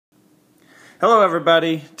Hello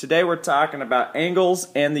everybody, today we're talking about angles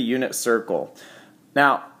and the unit circle.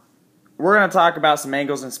 Now, we're going to talk about some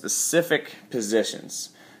angles in specific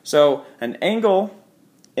positions. So, an angle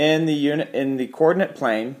in the coordinate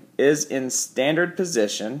plane is in standard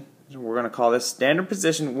position. We're going to call this standard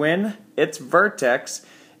position when its vertex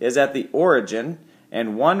is at the origin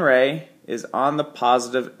and one ray is on the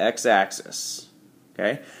positive x-axis.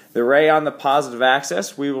 Okay? The ray on the positive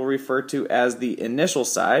axis we will refer to as the initial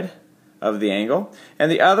side of the angle,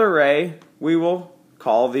 and the other ray we will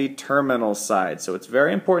call the terminal side. So it's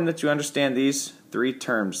very important that you understand these three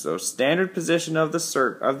terms. So standard position of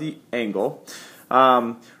the angle.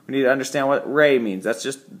 We need to understand what ray means. That's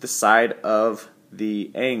just the side of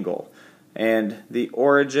the angle. And the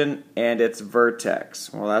origin and its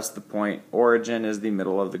vertex. Well, that's the point. Origin is the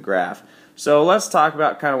middle of the graph. So let's talk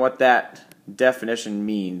about kind of what that definition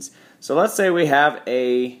means. So let's say we have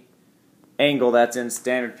a angle that's in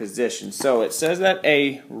standard position. So it says that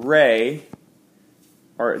a ray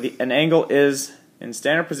an angle is in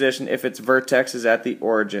standard position if its vertex is at the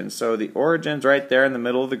origin. So the origin's right there in the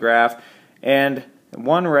middle of the graph, and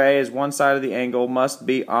one ray is one side of the angle must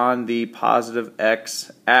be on the positive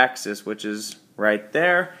x-axis, which is right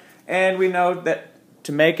there. And we know that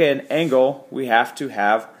to make an angle we have to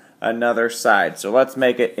have another side. So let's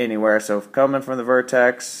make it anywhere. So coming from the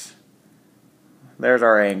vertex, there's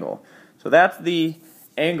our angle. So that's the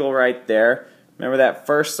angle right there. Remember that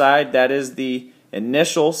first side, that is the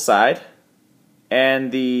initial side,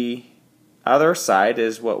 and the other side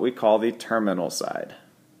is what we call the terminal side.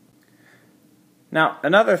 Now,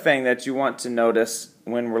 another thing that you want to notice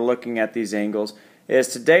when we're looking at these angles is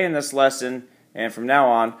today in this lesson and from now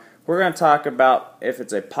on, we're going to talk about if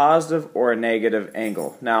it's a positive or a negative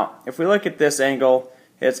angle. Now, if we look at this angle,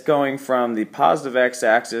 it's going from the positive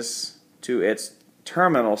x-axis to its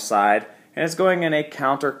terminal side, and it's going in a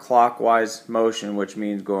counterclockwise motion, which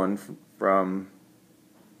means going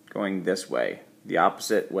this way, the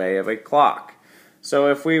opposite way of a clock. So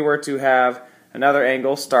if we were to have another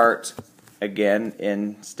angle start again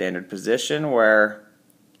in standard position where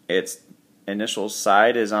its initial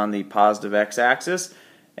side is on the positive x-axis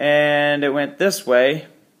and it went this way,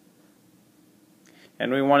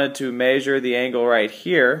 and we wanted to measure the angle right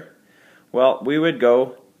here, well, we would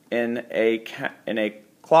go in a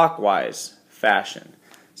clockwise fashion.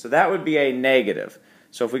 So that would be a negative.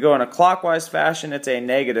 So if we go in a clockwise fashion, it's a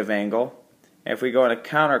negative angle. And if we go in a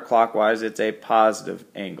counterclockwise, it's a positive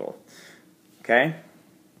angle. Okay?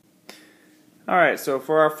 Alright, so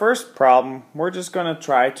for our first problem, we're just going to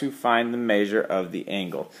try to find the measure of the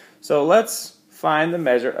angle. So let's find the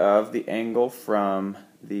measure of the angle from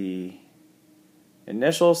the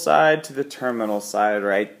initial side to the terminal side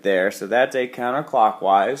right there. So that's a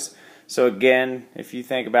counterclockwise. So again, if you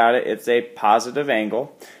think about it, it's a positive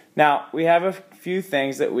angle. Now, we have a few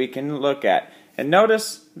things that we can look at. And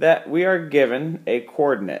notice that we are given a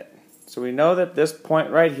coordinate. So we know that this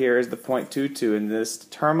point right here is the point 2,2, and this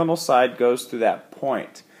terminal side goes through that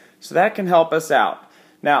point. So that can help us out.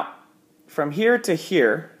 Now, from here to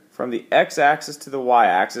here, from the x-axis to the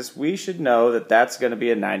y-axis, we should know that that's going to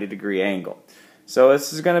be a 90-degree angle. So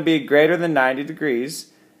this is going to be greater than 90 degrees.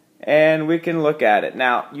 And we can look at it.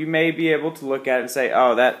 Now, you may be able to look at it and say,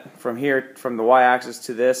 oh, that from here, from the y-axis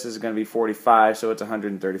to this is going to be 45, so it's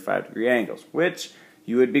 135-degree angles, which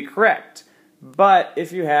you would be correct. But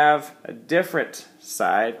if you have a different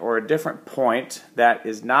side or a different point that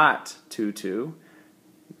is not 2,2,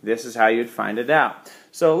 this is how you'd find it out.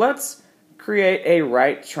 So let's create a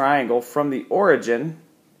right triangle from the origin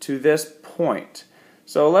to this point.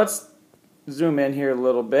 So let's zoom in here a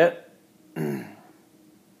little bit.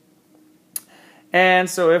 And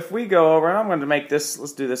so if we go over, and I'm going to make this,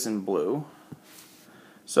 let's do this in blue.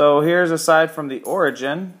 So here's a side from the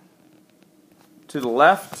origin to the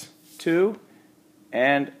left 2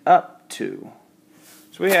 and up 2.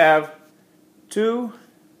 So we have 2,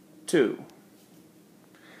 2.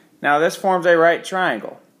 Now this forms a right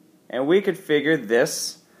triangle. And we could figure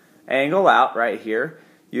this angle out right here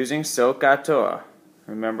using SOHCAHTOA.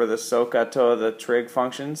 Remember the SOHCAHTOA, the trig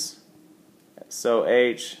functions?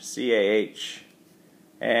 SOH, CAH,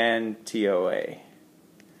 and TOA.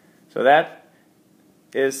 So that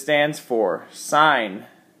stands for sine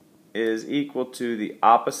is equal to the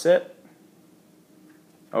opposite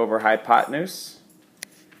over hypotenuse,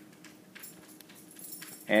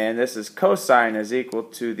 and this is cosine is equal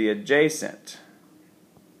to the adjacent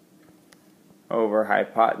over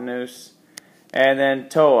hypotenuse, and then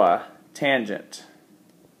TOA, tangent,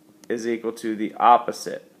 is equal to the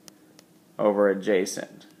opposite over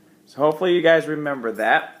adjacent. So hopefully you guys remember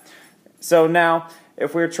that. So now,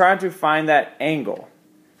 if we're trying to find that angle,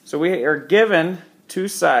 So we are given two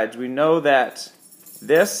sides. We know that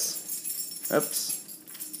this,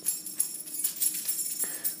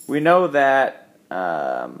 we know that,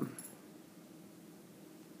 wrong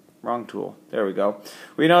tool, there we go.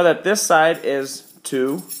 We know that this side is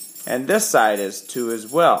 2 and this side is 2 as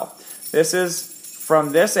well. This is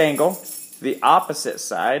from this angle, the opposite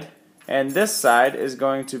side, and this side is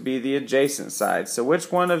going to be the adjacent side. So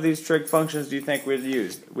which one of these trig functions do you think we'd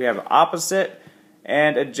use? We have opposite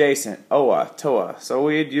and adjacent, OA, TOA. So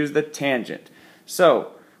we'd use the tangent.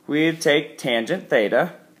 So we'd take tangent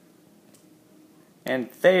theta,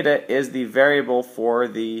 and theta is the variable for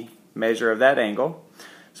the measure of that angle.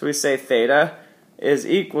 So we say theta is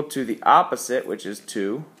equal to the opposite, which is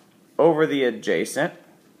 2, over the adjacent.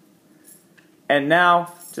 And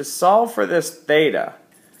now, to solve for this theta,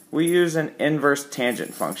 we use an inverse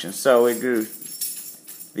tangent function. So we do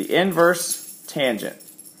the inverse tangent.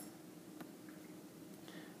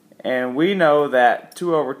 And we know that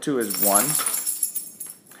 2 over 2 is 1.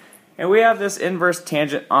 And we have this inverse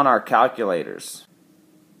tangent on our calculators.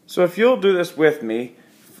 So if you'll do this with me,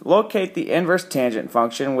 locate the inverse tangent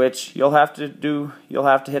function, which you'll have to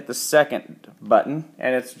hit the second button,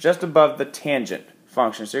 and it's just above the tangent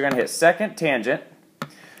function. So you're going to hit second tangent,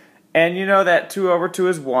 and you know that 2 over 2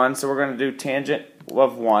 is 1, so we're going to do tangent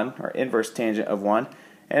of 1, or inverse tangent of 1.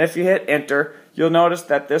 And if you hit enter, you'll notice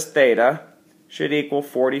that this theta should equal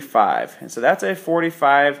 45. And so that's a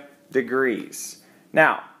 45 degrees.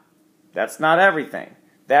 Now, that's not everything.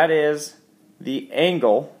 That is the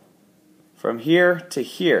angle from here to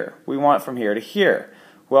here. We want from here to here.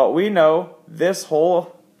 Well, we know this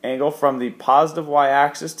whole angle from the positive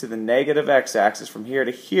y-axis to the negative x-axis from here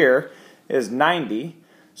to here is 90.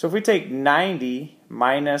 So if we take 90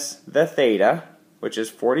 minus the theta, which is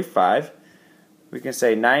 45, we can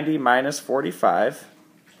say 90 minus 45,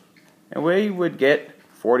 and we would get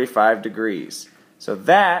 45 degrees. So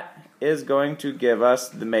that is going to give us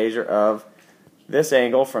the measure of this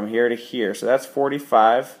angle from here to here. So that's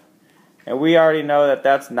 45, and we already know that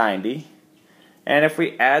that's 90. And if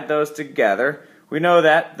we add those together, we know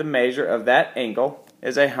that the measure of that angle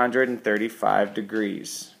is 135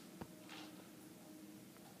 degrees.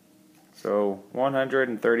 So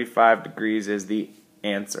 135 degrees is the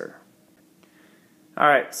answer.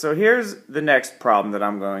 Alright, so here's the next problem that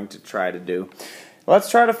I'm going to try to do.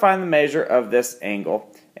 Let's try to find the measure of this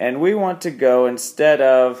angle. And we want to go, instead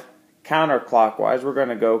of counterclockwise, we're going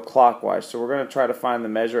to go clockwise. So we're going to try to find the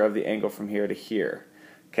measure of the angle from here to here.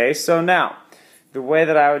 Okay, so now, the way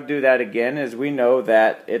that I would do that again is we know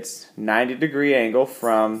that it's 90-degree angle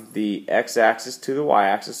from the x-axis to the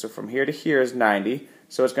y-axis. So from here to here is 90.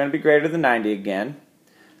 So it's going to be greater than 90 again.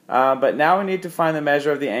 But now we need to find the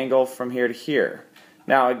measure of the angle from here to here.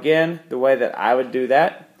 Now again, the way that I would do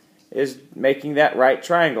that is making that right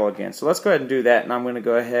triangle again. So let's go ahead and do that, and I'm going to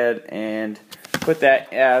go ahead and put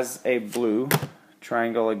that as a blue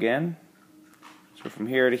triangle again. So from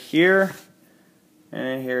here to here, and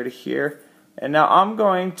then here to here. And now I'm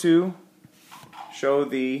going to show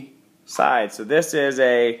the side. So this is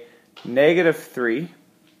a -3,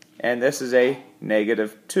 and this is a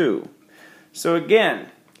 -2. So again,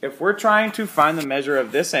 if we're trying to find the measure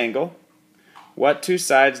of this angle, what two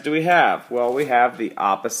sides do we have? Well, we have the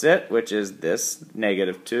opposite, which is this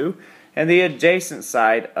 -2, and the adjacent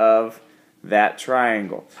side of that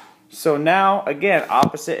triangle. So now, again,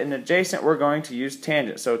 opposite and adjacent, we're going to use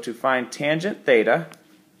tangent. So to find tangent theta,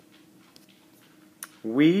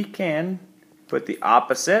 we can put the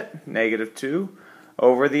opposite, -2,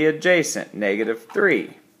 over the adjacent,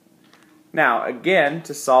 -3. Now, again,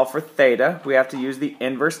 to solve for theta, we have to use the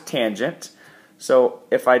inverse tangent. So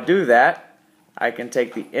if I do that, I can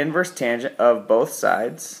take the inverse tangent of both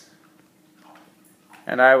sides,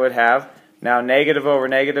 and I would have, now negative over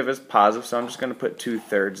negative is positive, so I'm just going to put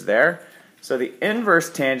 2/3 there. So the inverse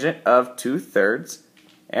tangent of 2/3,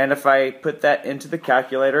 and if I put that into the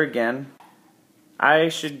calculator again, I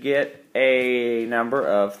should get a number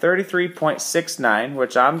of 33.69,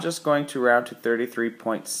 which I'm just going to round to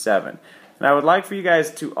 33.7. And I would like for you guys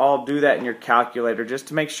to all do that in your calculator just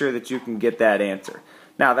to make sure that you can get that answer.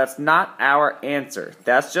 Now, that's not our answer.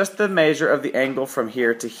 That's just the measure of the angle from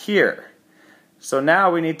here to here. So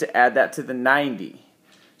now we need to add that to the 90.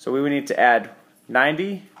 So we would need to add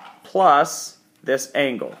 90 plus this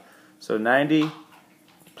angle. So 90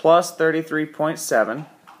 plus 33.7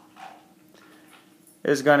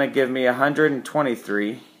 is going to give me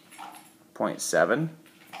 123.7.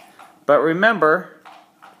 But remember,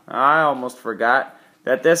 I almost forgot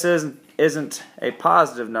that this isn't a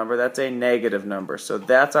positive number, that's a negative number. So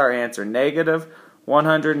that's our answer,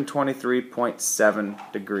 -123.7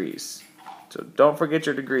 degrees. So don't forget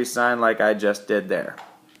your degree sign like I just did there.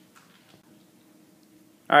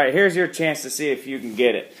 Alright, here's your chance to see if you can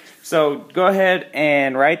get it. So go ahead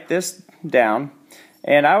and write this down.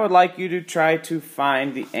 And I would like you to try to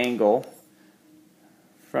find the angle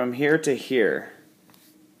from here to here.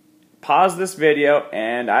 Pause this video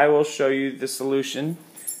and I will show you the solution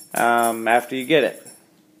after you get it.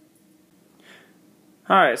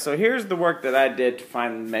 Alright, so here's the work that I did to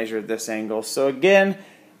find and measure this angle. So again,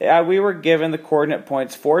 we were given the coordinate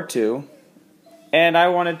points 4, 2, and I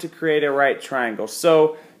wanted to create a right triangle.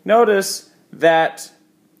 So notice that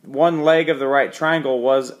one leg of the right triangle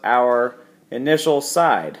was our initial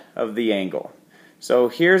side of the angle. So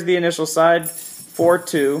here's the initial side, 4,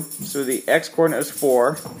 2, so the x-coordinate is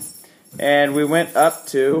 4, and we went up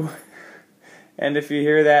 2, and if you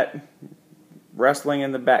hear that wrestling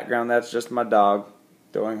in the background, that's just my dog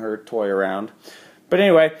throwing her toy around. But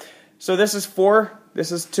anyway, so this is 4,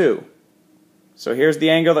 this is 2. So here's the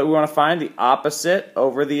angle that we want to find, the opposite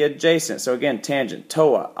over the adjacent. So again, tangent,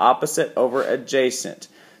 TOA, opposite over adjacent.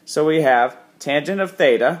 So we have tangent of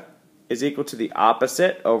theta is equal to the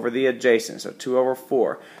opposite over the adjacent, so 2 over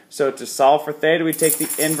 4. So to solve for theta, we take the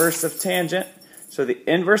inverse of tangent. So the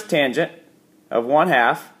inverse tangent of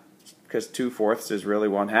 1/2, because 2/4 is really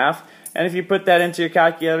 1/2, and if you put that into your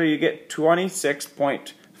calculator, you get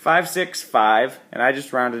 26.565, and I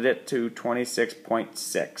just rounded it to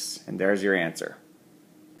 26.6, and there's your answer.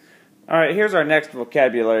 Alright, here's our next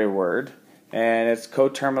vocabulary word, and it's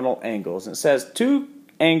coterminal angles. And it says two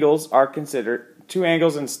angles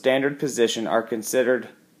in standard position are considered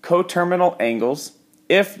coterminal angles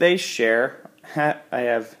if they share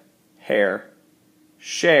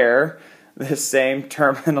the same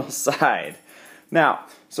terminal side. Now,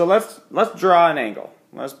 so let's draw an angle.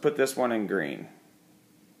 Let's put this one in green.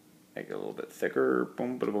 Make it a little bit thicker.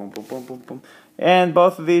 Boom, boom, boom, boom, boom, boom, boom. And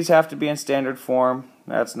both of these have to be in standard form.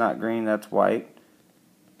 That's not green, that's white.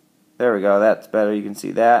 There we go, that's better, you can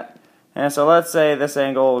see that. And so let's say this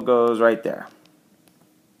angle goes right there.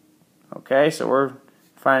 Okay, so we're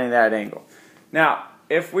finding that angle. Now,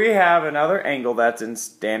 if we have another angle that's in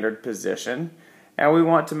standard position, and we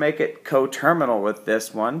want to make it coterminal with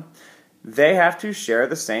this one, they have to share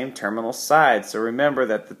the same terminal side. So remember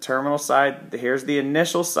that the terminal side, here's the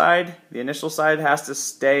initial side. The initial side has to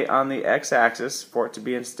stay on the x-axis for it to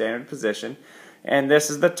be in standard position. And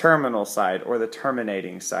this is the terminal side, or the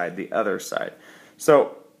terminating side, the other side.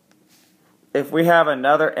 So if we have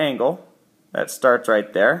another angle that starts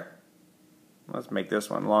right there, let's make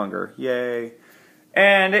this one longer, yay,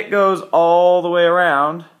 and it goes all the way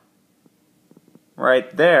around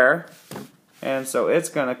right there, and so it's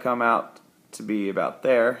going to come out to be about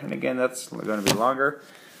there, and again that's going to be longer.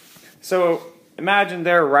 So imagine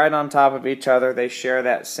they're right on top of each other, they share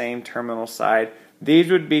that same terminal side.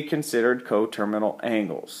 These would be considered coterminal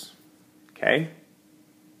angles. Okay?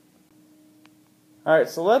 Alright,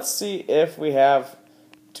 so let's see if we have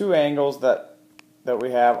two angles that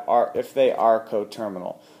we have if they are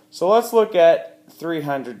coterminal. So let's look at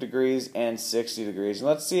 300 degrees and 60 degrees, and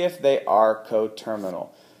let's see if they are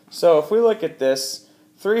coterminal. So if we look at this,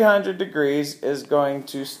 300 degrees is going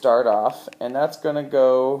to start off, and that's going to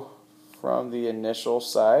go from the initial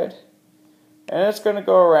side, and it's going to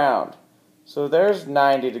go around. So there's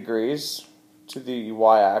 90 degrees to the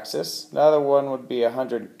y-axis. Another one would be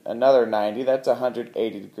another 90, that's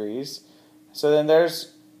 180 degrees. So then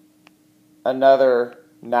there's another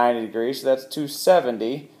 90 degrees, so that's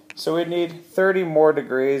 270. So we need 30 more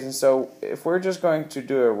degrees, and so if we're just going to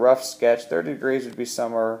do a rough sketch, 30 degrees would be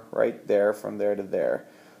somewhere right there from there to there.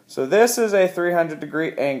 So this is a 300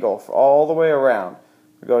 degree angle all the way around.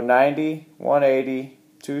 We go 90, 180,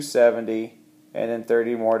 270, and then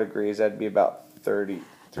 30 more degrees. That'd be about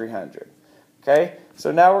 300. Okay,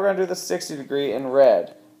 so now we're going to do the 60 degree in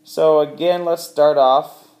red. So again, let's start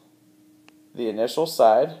off the initial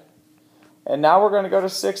side, and now we're going to go to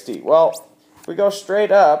 60. Well, if we go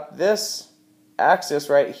straight up, this axis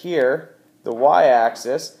right here, the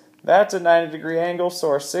y-axis, that's a 90 degree angle, so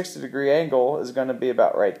our 60 degree angle is going to be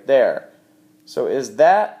about right there. So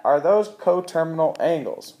are those coterminal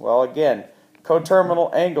angles? Well, again,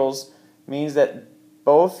 coterminal angles means that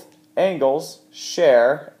both angles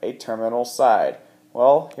share a terminal side.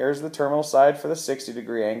 Well, here's the terminal side for the 60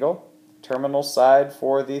 degree angle, terminal side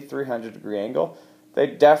for the 300 degree angle. They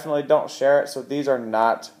definitely don't share it, so these are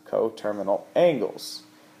not coterminal angles.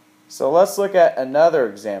 So let's look at another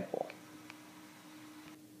example.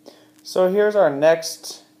 So here's our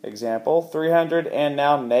next example, 300 and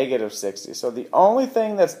now negative 60. So the only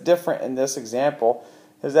thing that's different in this example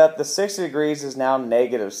is that the 60 degrees is now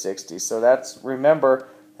negative 60. So remember,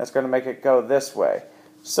 that's going to make it go this way.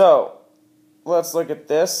 So let's look at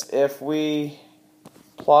this. If we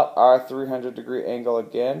plot our 300-degree angle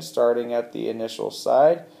again, starting at the initial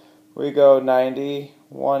side, we go 90,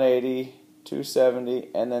 180, 270,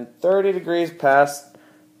 and then 30 degrees past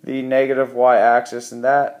the negative y-axis, and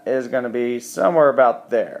that is going to be somewhere about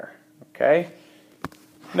there. Okay?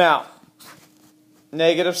 Now,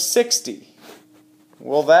 negative 60.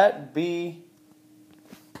 Will that be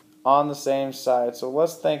on the same side? So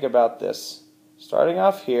let's think about this. Starting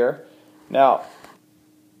off here. Now,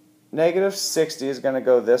 negative 60 is going to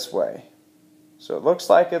go this way. So it looks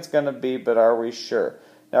like it's going to be, but are we sure?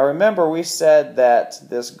 Now remember, we said that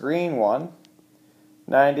this green one,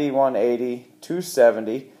 90, 180,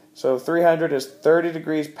 270, so 300 is 30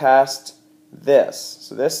 degrees past this.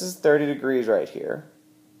 So this is 30 degrees right here.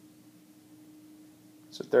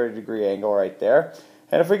 So 30-degree angle right there.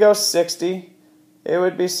 And if we go 60, it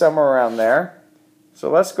would be somewhere around there. So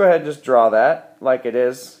let's go ahead and just draw that like it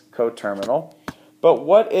is coterminal. But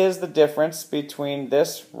what is the difference between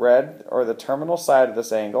this red, or the terminal side of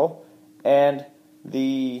this angle, and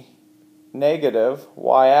the negative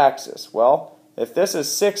y-axis? Well, if this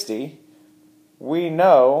is 60, we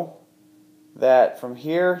know that from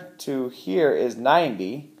here to here is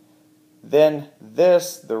 90. Then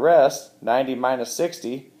this, the rest, 90 minus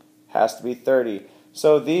 60, has to be 30.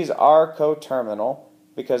 So these are coterminal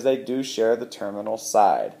because they do share the terminal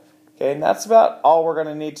side. Okay, and that's about all we're going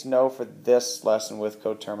to need to know for this lesson with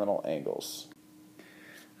coterminal angles.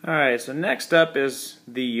 Alright, so next up is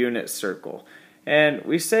the unit circle. And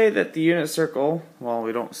we say that the unit circle, well,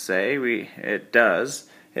 we don't say, it does.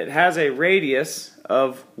 It has a radius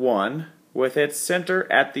of 1 with its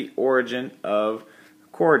center at the origin of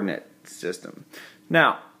coordinate system.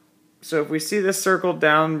 Now, so if we see this circle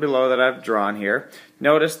down below that I've drawn here,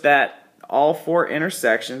 notice that all four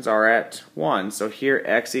intersections are at 1. So here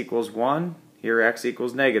x equals 1, here x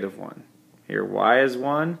equals negative 1. Here y is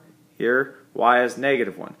 1, here y is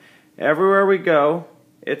negative 1. Everywhere we go,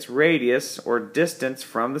 its radius or distance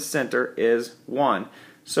from the center is 1.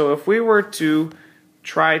 So if we were to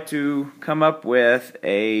try to come up with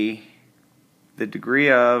the degree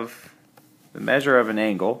of the measure of an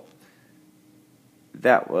angle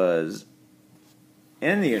that was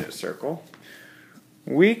in the unit circle,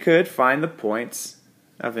 we could find the points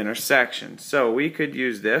of intersection. So we could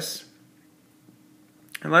use this,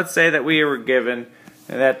 and let's say that we were given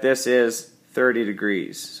that this is 30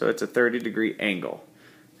 degrees. So it's a 30-degree angle.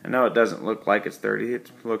 I know it doesn't look like it's 30,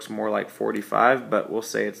 it looks more like 45, but we'll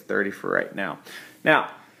say it's 30 for right now. Now,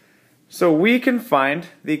 so we can find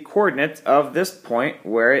the coordinates of this point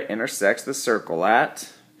where it intersects the circle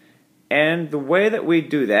at. And the way that we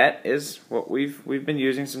do that is what we've been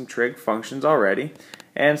using some trig functions already.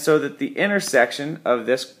 And so that the intersection of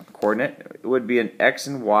this coordinate would be an x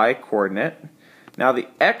and y coordinate. Now the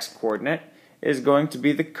x coordinate is going to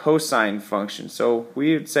be the cosine function. So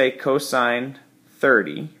we would say cosine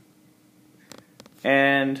 30.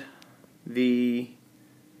 And the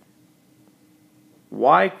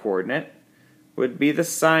y coordinate would be the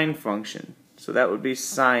sine function. So that would be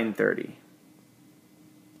sine 30.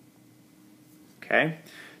 Okay.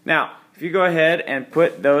 Now, if you go ahead and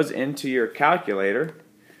put those into your calculator,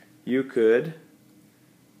 you could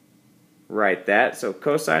write that. So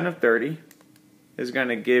cosine of 30 is going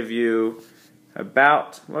to give you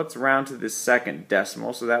about, let's round to the second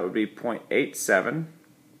decimal, so that would be 0.87.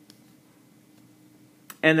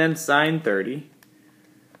 And then sine 30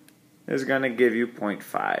 is going to give you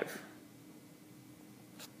 0.5.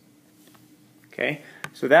 Okay,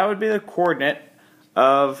 so that would be the coordinate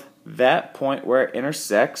of that point where it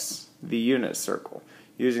intersects the unit circle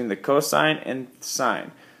using the cosine and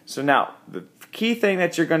sine. So now the key thing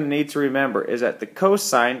that you're going to need to remember is that the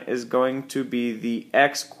cosine is going to be the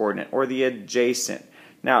x coordinate or the adjacent.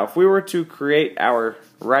 Now if we were to create our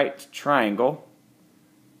right triangle,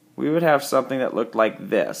 we would have something that looked like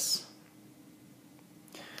this.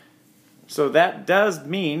 So that does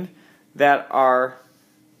mean that our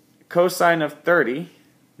cosine of 30,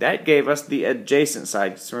 that gave us the adjacent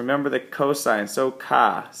side. So remember the cosine, so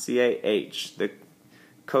ca, C-A-H. The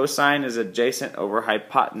cosine is adjacent over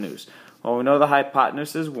hypotenuse. Well, we know the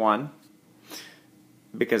hypotenuse is 1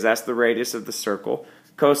 because that's the radius of the circle.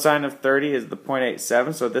 Cosine of 30 is the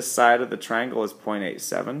 0.87, so this side of the triangle is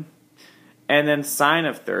 0.87. And then sine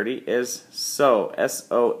of 30 is SOH,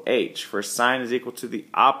 S-O-H, for sine is equal to the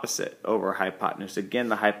opposite over hypotenuse. Again,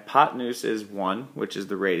 the hypotenuse is 1, which is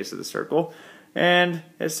the radius of the circle. And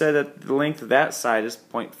it said that the length of that side is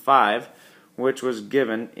 0.5, which was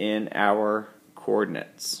given in our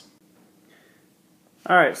coordinates.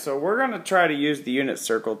 Alright, so we're going to try to use the unit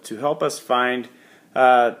circle to help us find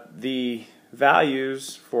the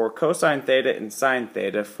values for cosine theta and sine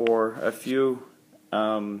theta for a few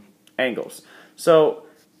angles. So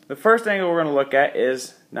the first angle we're going to look at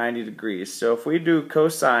is 90 degrees. So if we do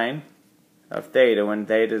cosine of theta when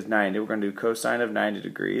theta is 90, we're going to do cosine of 90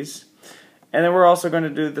 degrees. And then we're also going to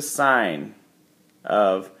do the sine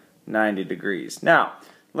of 90 degrees. Now,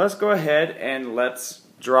 let's go ahead and let's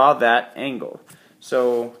draw that angle.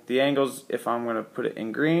 So the angles, if I'm going to put it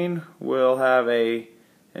in green, will have a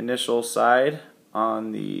initial side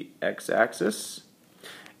on the x-axis.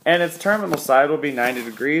 And its terminal side will be 90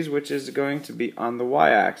 degrees, which is going to be on the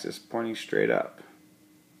y-axis, pointing straight up.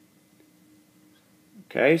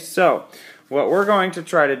 Okay, so what we're going to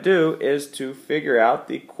try to do is to figure out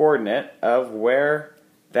the coordinate of where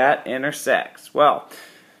that intersects. Well,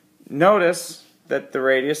 notice that the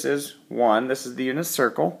radius is 1. This is the unit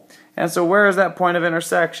circle. And so where is that point of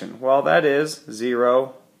intersection? Well, that is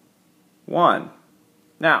 0, 1.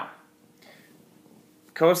 Now,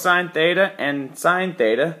 cosine theta and sine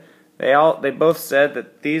theta, they both said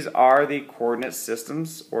that these are the coordinate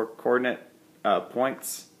systems or coordinate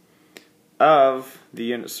points of the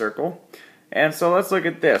unit circle. And so let's look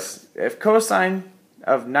at this. If cosine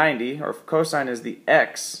of 90, or if cosine is the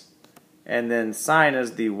x and then sine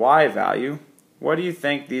is the y value, what do you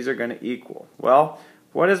think these are going to equal? Well,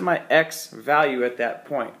 what is my x value at that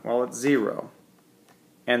point? Well, it's 0.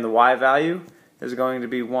 And the y value is going to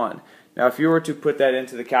be 1. Now if you were to put that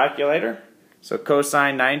into the calculator, so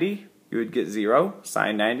cosine 90, you would get 0.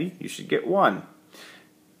 Sine 90, you should get 1.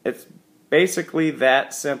 It's basically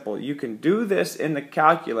that simple. You can do this in the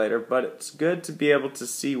calculator, but it's good to be able to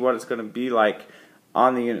see what it's going to be like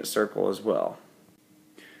on the unit circle as well.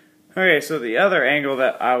 Okay, so the other angle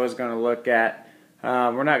that I was going to look at,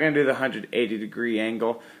 we're not going to do the 180 degree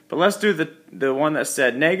angle, but let's do the one that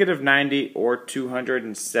said negative 90 or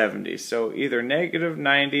 270. So either negative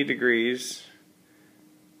 90 degrees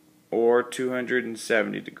or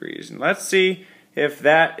 270 degrees. And let's see if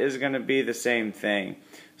that is going to be the same thing.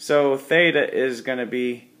 So theta is going to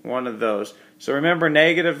be one of those. So remember,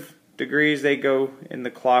 negative degrees, they go in the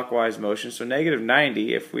clockwise motion. So negative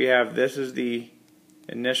 90, if we have this is the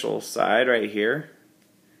initial side right here.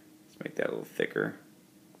 Let's make that a little thicker.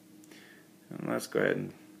 And let's go ahead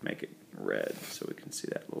and make it red so we can see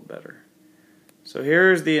that a little better. So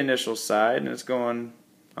here's the initial side, and it's going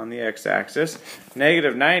on the x-axis.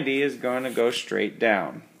 Negative 90 is going to go straight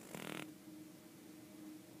down.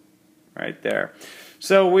 Right there.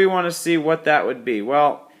 So we want to see what that would be.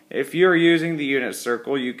 Well, if you're using the unit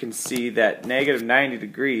circle, you can see that negative 90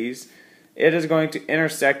 degrees, it is going to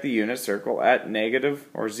intersect the unit circle at negative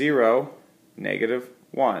or 0, negative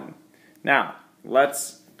 1. Now,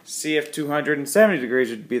 let's see if 270 degrees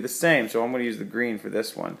would be the same. So I'm going to use the green for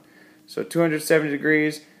this one. So 270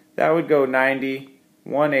 degrees, that would go 90,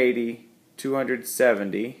 180,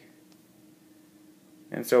 270.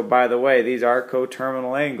 And so, by the way, these are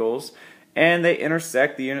coterminal angles, and they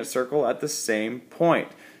intersect the unit circle at the same point.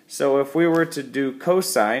 So if we were to do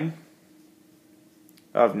cosine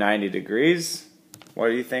of 90 degrees, what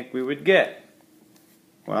do you think we would get?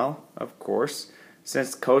 Well, of course,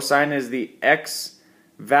 since cosine is the x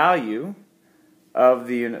value of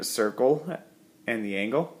the unit circle and the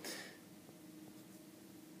angle,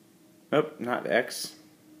 nope, not x,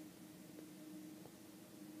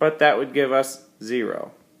 but that would give us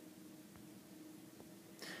 0.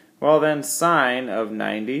 Well then, sine of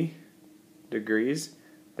 90 degrees,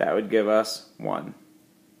 that would give us 1.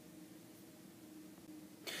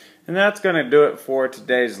 And that's going to do it for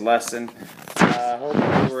today's lesson.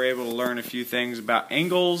 Hopefully we were able to learn a few things about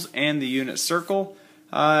angles and the unit circle.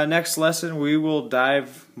 Next lesson we will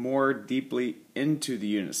dive more deeply into the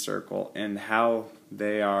unit circle and how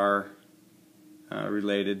they are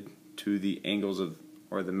related to the angles of,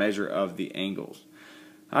 or the measure of the angles.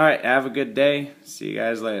 Alright, have a good day. See you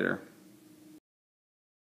guys later.